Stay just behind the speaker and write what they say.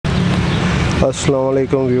अस्सलाम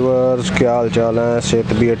वालेकुम व्यूअर्स, क्या हाल चाल है?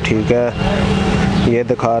 सेहत भी ठीक है। ये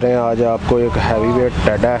दिखा रहे हैं आज आपको एक हैवी वेट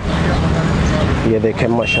टैड है। ये देखें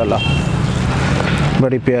माशाल्लाह,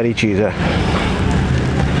 बड़ी प्यारी चीज़ है।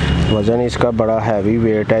 वज़न इसका बड़ा हैवी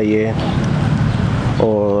वेट है ये,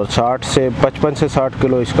 और 55 से 60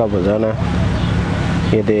 किलो इसका वज़न है।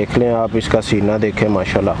 ये देख लें आप, इसका सीना देखें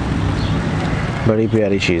माशाल्लाह, बड़ी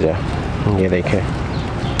प्यारी चीज़ है। ये देखें,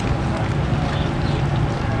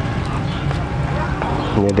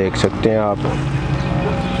 ये देख सकते हैं आप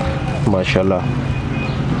माशाल्लाह।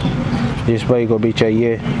 जिस भाई को भी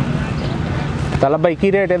चाहिए, तालब भाई की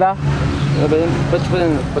रेट है दा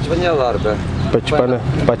 55,000 रुपये।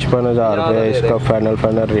 55,000 रुपये इसका फाइनल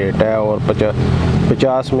रेट है, और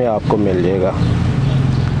 50 में आपको मिल जाएगा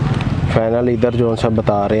फाइनल। इधर जो सा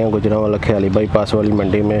बता रहे हैं गुजरांवाला ख्याली बाईपास वाली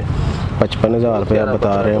मंडी में 55,000 रुपया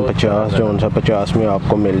बता रहे हैं। 50 जो सा 50 में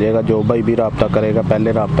आपको मिल जाएगा। जो भाई भी रब्ता करेगा,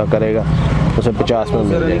 पहले रब्ता करेगा, उसे 50 में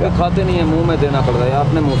मिल जाएगा। खाते नहीं है, मुंह में देना पड़ रहा है,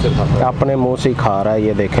 अपने मुंह से खाता है। अपने मुंह से ही खा रहा है।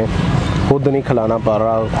 ये देखें, खुद नहीं खिलाना पड़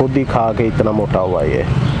रहा, खुद ही खा के इतना मोटा हुआ ये।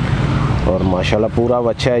 और माशाल्लाह पूरा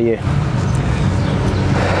बच्चा है ये,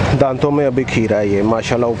 दांतों में अभी खीरा है ये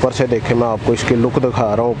माशाल्लाह। ऊपर से देखें, मैं आपको इसकी लुक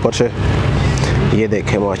दिखा रहा हूँ ऊपर से। ये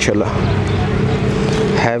देखें माशाल्लाह,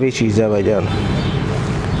 हैवी चीज़ है भाईजान।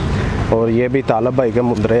 और ये भी तालब भाई के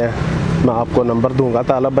मुंद्रे हैं, मैं आपको नंबर दूंगा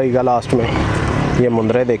तालब भाई का लास्ट में। ये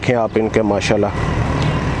मुंद्रे देखें आप इनके माशाल्लाह,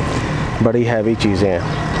 बड़ी हैवी चीज़ें हैं।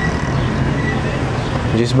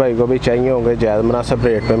 जिस भाई को भी चाहिए होंगे जायज़ मुनासिब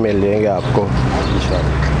रेट पे मिल जाएंगे आपको।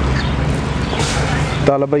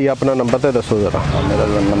 तालब भाई अपना नंबर तो दसो ज़रा। मेरा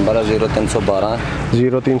नंबर है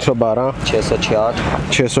 0312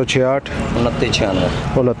 666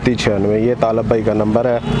 2996। ये तालब भाई का नंबर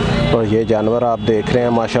है। और ये जानवर आप देख रहे हैं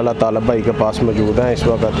माशाल्लाह तालब भाई के पास मौजूद हैं इस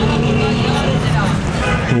वक्त।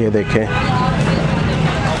 ये देखें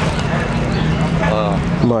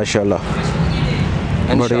माशाल्लाह,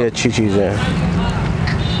 बड़ी अच्छी चीज़ें हैं।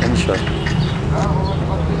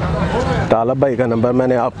 तालब भाई का नंबर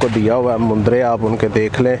मैंने आपको दिया हुआ है। मुंद्रे आप उनके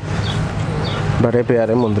देख लें, बड़े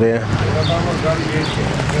प्यारे मुंद्रे हैं।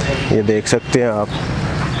 ये देख सकते हैं आप।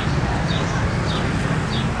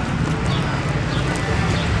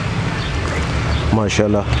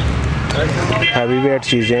 माशाल्लाह हैवी वेट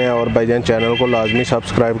चीज़ें हैं। और भाईजान चैनल को लाजमी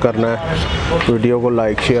सब्सक्राइब करना है, वीडियो को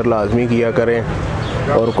लाइक शेयर लाजमी किया करें,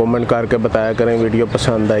 और कमेंट करके बताया करें वीडियो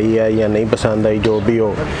पसंद आई है या नहीं पसंद आई। जो भी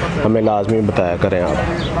हो हमें लाजमी बताया करें आप।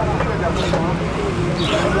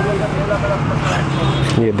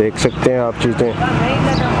 ये देख सकते हैं आप चीज़ें।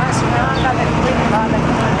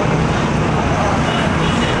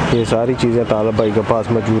 ये सारी चीज़ें तालब भाई के पास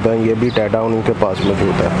मौजूद हैं। ये भी टैडा उनके पास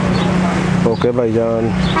मौजूद है। ओके भाईजान,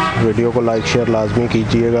 वीडियो को लाइक शेयर लाजमी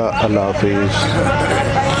कीजिएगा। अल्लाह हाफिज़।